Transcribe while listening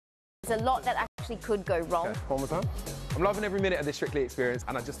a lot that actually could go wrong. Okay, one more time. I'm loving every minute of this Strictly experience,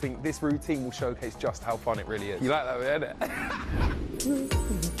 and I just think this routine will showcase just how fun it really is. You like that bit, innit?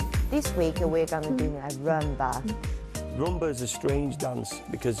 This week we're going to do a rumba. Rumba is a strange dance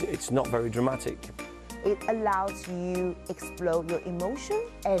because it's not very dramatic. It allows you explore your emotion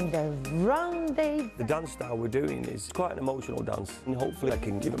and the rendezvous. The dance style we're doing is quite an emotional dance, and hopefully I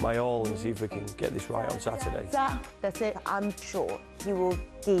can give it my all and see if we can get this right on Saturday. That's it. I'm sure he will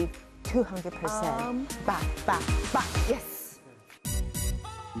give 200%. Back. Yes.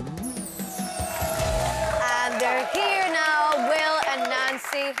 And they're here now, Will and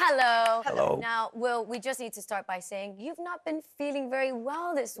Nancy. Hello. Hello. Now, Will, we just need to start by saying you've not been feeling very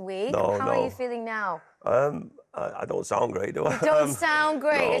well this week. No, How are you feeling now? I don't sound great, do I? You don't sound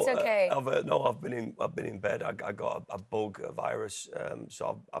great. No, it's okay. I've been in bed. I got a bug, a virus,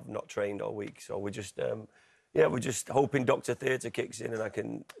 so I've not trained all week. So we're just hoping Dr. Theatre kicks in and I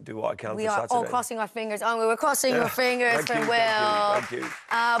can do what I can We for are Saturday. all crossing our fingers. Oh, we were crossing your fingers for Will. Thank you.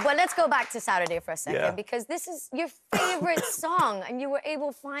 But let's go back to Saturday for a second, because this is your favourite song, and you were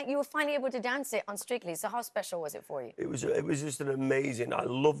finally able to dance it on Strictly. So how special was it for you? It was just an amazing. I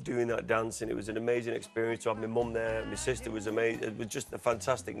loved doing that dancing. It was an amazing experience to have my mum there. My sister was amazing. It was just a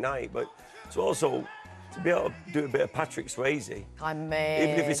fantastic night. But to also to be able to do a bit of Patrick Swayze. I mean,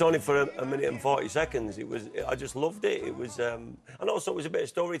 even if it's only for a minute and 40 seconds, I just loved it. It was, and also it was a bit of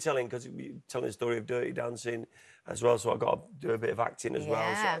storytelling because we telling the story of Dirty Dancing as well. So I got to do a bit of acting as well.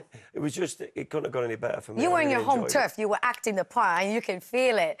 So it was just, it couldn't have gone any better for me. You were in your home turf. You were acting the part, and you can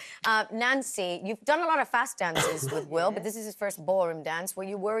feel it. Nancy, you've done a lot of fast dances with Will, but this is his first ballroom dance. Were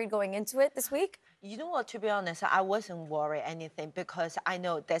you worried going into it this week? You know what, to be honest, I wasn't worried anything because I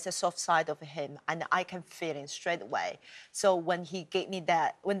know there's a soft side of him and I can feel it straight away. So when he gave me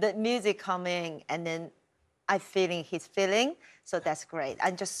that, when the music come in and then I feeling his feeling, so that's great.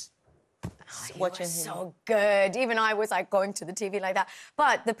 I'm just watching him. So good. Even I was like going to the TV like that.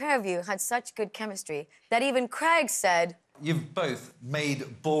 But the pair of you had such good chemistry that even Craig said, "You've both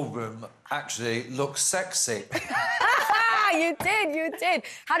made ballroom actually look sexy." You did.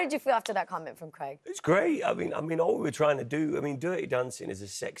 How did you feel after that comment from Craig? It's great. I mean, all we were trying to do, Dirty Dancing is a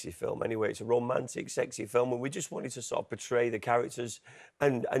sexy film anyway. It's a romantic, sexy film, and we just wanted to sort of portray the characters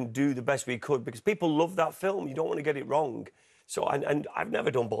and do the best we could because people love that film. You don't want to get it wrong. So, and I've never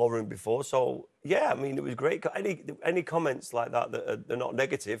done ballroom before, so yeah, I mean, it was great. Any comments like that are not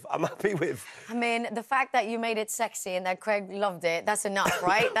negative, I'm happy with. I mean, the fact that you made it sexy and that Craig loved it, that's enough,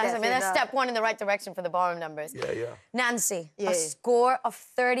 right? That's step one in the right direction for the ballroom numbers. Yeah. Nancy, a score of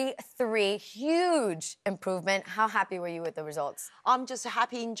 33, huge improvement. How happy were you with the results? I'm just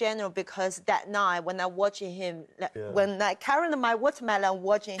happy in general because that night when I'm watching him, when I carried my watermelon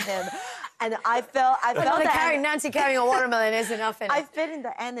watching him, and I felt that Nancy carrying a watermelon is enough. I felt in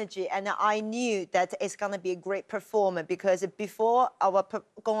the energy, and I knew that it's gonna be a great performance because before our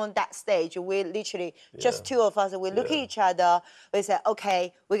go on that stage, we literally just two of us. We look at each other. We said,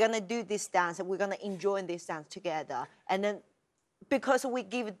 "Okay, we're gonna do this dance, and we're gonna enjoy this dance together." And then, because we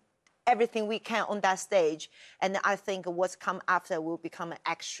give everything we can on that stage, and I think what's come after will become an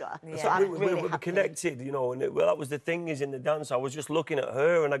extra. So I'm really happy. We're connected, you know, and that was the thing is in the dance, I was just looking at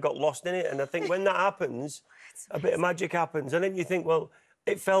her and I got lost in it, and I think when that happens, a bit of magic happens, and then you think, well,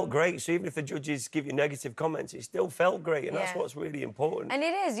 it felt great, so even if the judges give you negative comments, it still felt great, and that's what's really important. And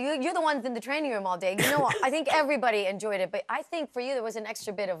it is. You're the ones in the training room all day. You know what? I think everybody enjoyed it, but I think for you there was an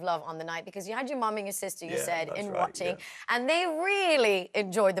extra bit of love on the night because you had your mom and your sister, you said, in watching, and they really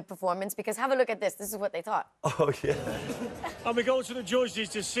enjoyed the performance because have a look at this. This is what they thought. Oh, yeah. And we go to the judges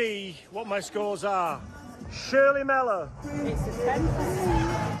to see what my scores are. Shirley Mellor.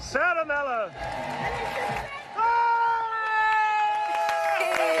 Sarah Mellor.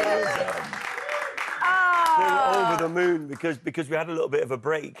 Over the moon because we had a little bit of a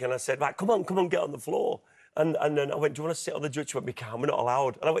break, and I said, right, come on, get on the floor. And then I went, do you want to sit on the judge? She went, we can't, we're not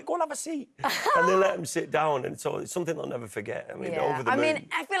allowed. And I went, go and have a seat. And they let him sit down, and so it's something I'll never forget. I mean, over the moon. I mean,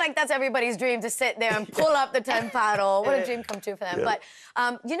 I feel like that's everybody's dream, to sit there and pull up the 10 paddle. What a dream come true for them. But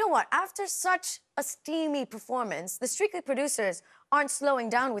you know what? After such a steamy performance, the Strictly producers aren't slowing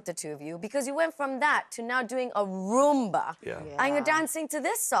down with the two of you because you went from that to now doing a Roomba. And you're dancing to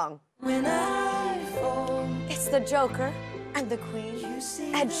this song. When I fall. It's the Joker and the Queen,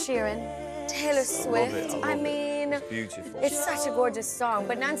 Ed Sheeran, Taylor Swift. I mean, it's beautiful. It's such a gorgeous song.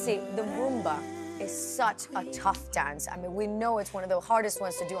 But Nancy, the Roomba is such a tough dance. I mean, we know it's one of the hardest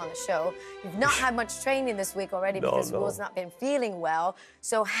ones to do on the show. You've not had much training this week already because Will's not been feeling well.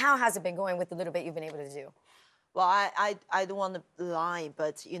 So how has it been going with the little bit you've been able to do? Well, I don't want to lie,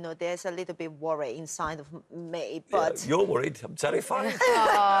 but you know, there's a little bit worry inside of me. But you're worried. I'm terrified.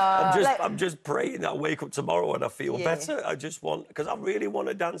 I'm just praying that I wake up tomorrow and I feel better. I just want, because I really want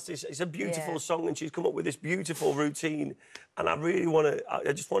to dance this. It's a beautiful song, and she's come up with this beautiful routine, and I really want to.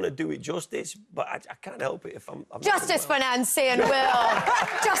 I just want to do it justice, but I can't help it if I'm justice for Nancy and Will.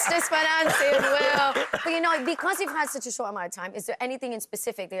 Justice for Nancy and Will. But you know, because you've had such a short amount of time, is there anything in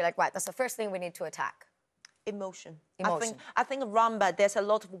specific that you're like, right, that's the first thing we need to attack? Emotion. I think rumba, there's a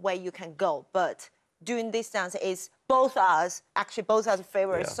lot of way you can go, but doing this dance is both our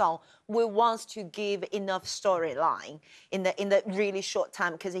favorite song. We want to give enough storyline in the really short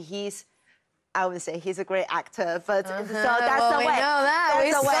time, because I would say he's a great actor, but so that's the way. We know that.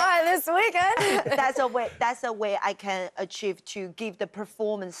 We saw it this weekend. That's a way I can achieve to give the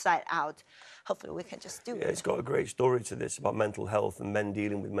performance side out. Hopefully we can just do it. Yeah, it's got a great story to this about mental health and men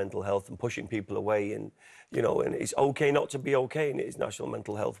dealing with mental health and pushing people away, and you know, and it's okay not to be okay, and it is National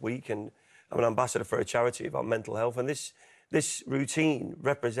Mental Health Week, and I'm an ambassador for a charity about mental health, and this routine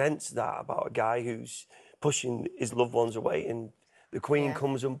represents that, about a guy who's pushing his loved ones away, and the Queen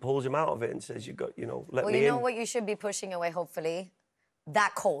comes and pulls him out of it and says, "You got, you know, let me in." Well, you know what you should be pushing away, hopefully?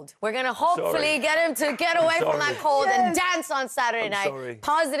 That cold. We're going to hopefully get him to get away from that cold and dance on Saturday night.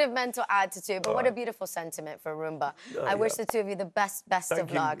 Positive mental attitude. But what a beautiful sentiment for Rumba. I wish the two of you the best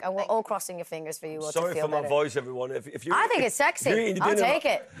of luck. And we're all crossing your fingers for you all to feel better. Sorry for my voice, everyone. If I think it's sexy. I'll take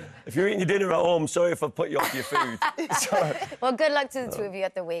it. If you're eating your dinner at home, sorry if I put you off your food. Sorry. Well, good luck to the two of you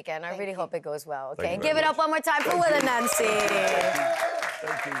at the weekend. I really hope it goes well, okay? Give it up one more time for Will and Nancy.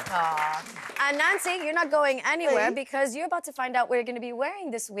 Thank you. And Nancy, you're not going anywhere because you're about to find out what you're going to be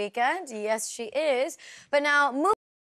wearing this weekend. Yes, she is. But now,